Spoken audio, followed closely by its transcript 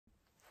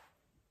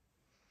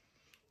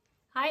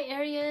Hi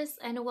Aries,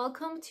 and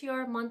welcome to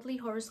your monthly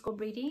horoscope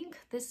reading.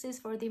 This is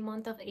for the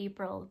month of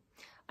April.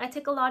 I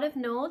take a lot of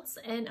notes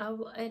and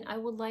I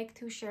would like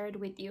to share it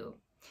with you.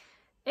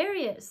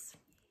 Aries,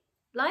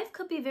 life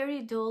could be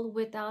very dull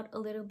without a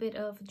little bit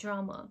of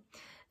drama.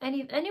 And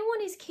if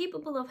anyone is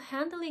capable of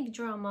handling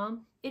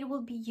drama, it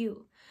will be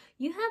you.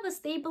 You have a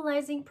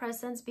stabilizing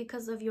presence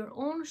because of your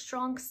own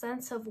strong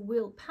sense of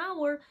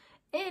willpower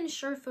and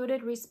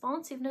sure-footed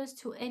responsiveness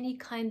to any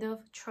kind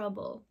of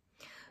trouble.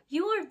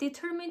 You are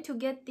determined to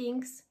get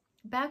things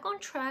back on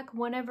track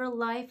whenever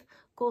life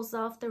goes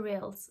off the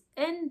rails,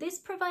 and this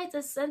provides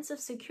a sense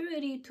of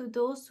security to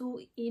those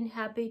who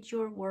inhabit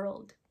your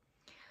world.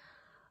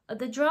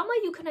 The drama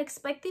you can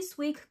expect this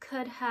week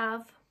could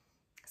have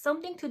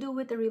something to do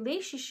with a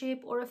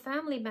relationship or a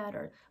family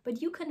matter,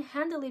 but you can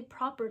handle it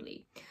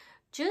properly.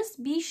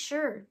 Just be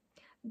sure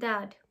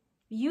that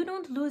you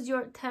don't lose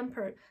your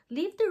temper.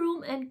 Leave the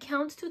room and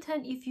count to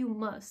 10 if you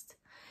must.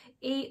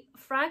 A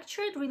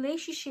fractured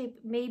relationship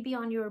may be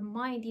on your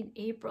mind in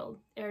April,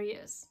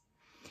 Aries.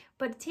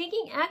 But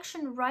taking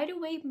action right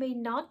away may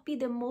not be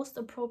the most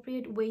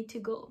appropriate way to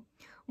go.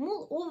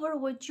 Mull over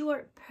what you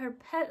are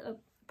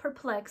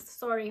perplexed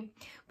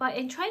by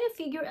and try to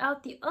figure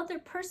out the other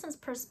person's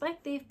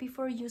perspective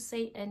before you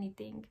say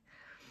anything.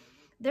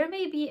 There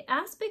may be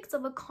aspects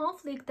of a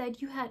conflict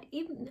that you had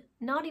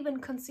not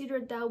even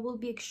considered that will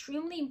be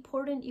extremely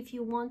important if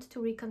you want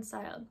to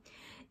reconcile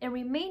and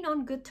remain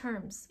on good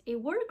terms. A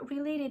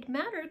work-related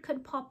matter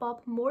could pop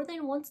up more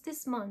than once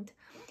this month.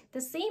 The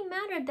same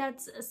matter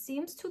that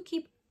seems to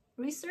keep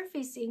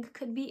resurfacing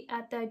could be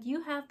that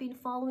you have been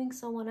following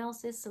someone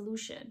else's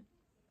solution,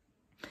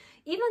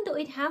 even though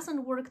it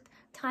hasn't worked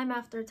time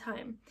after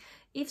time.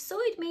 If so,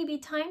 it may be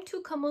time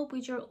to come up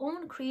with your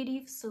own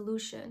creative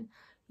solution.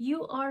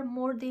 You are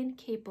more than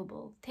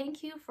capable.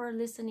 Thank you for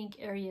listening,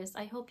 Aries.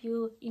 I hope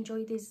you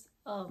enjoyed this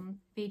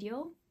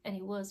video and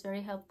it was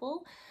very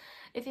helpful.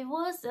 If it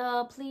was,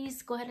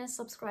 please go ahead and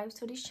subscribe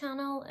to this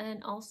channel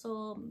and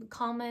also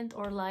comment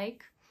or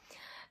like.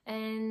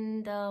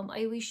 And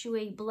I wish you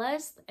a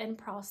blessed and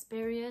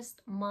prosperous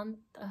month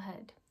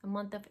ahead, the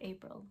month of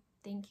April.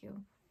 Thank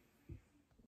you.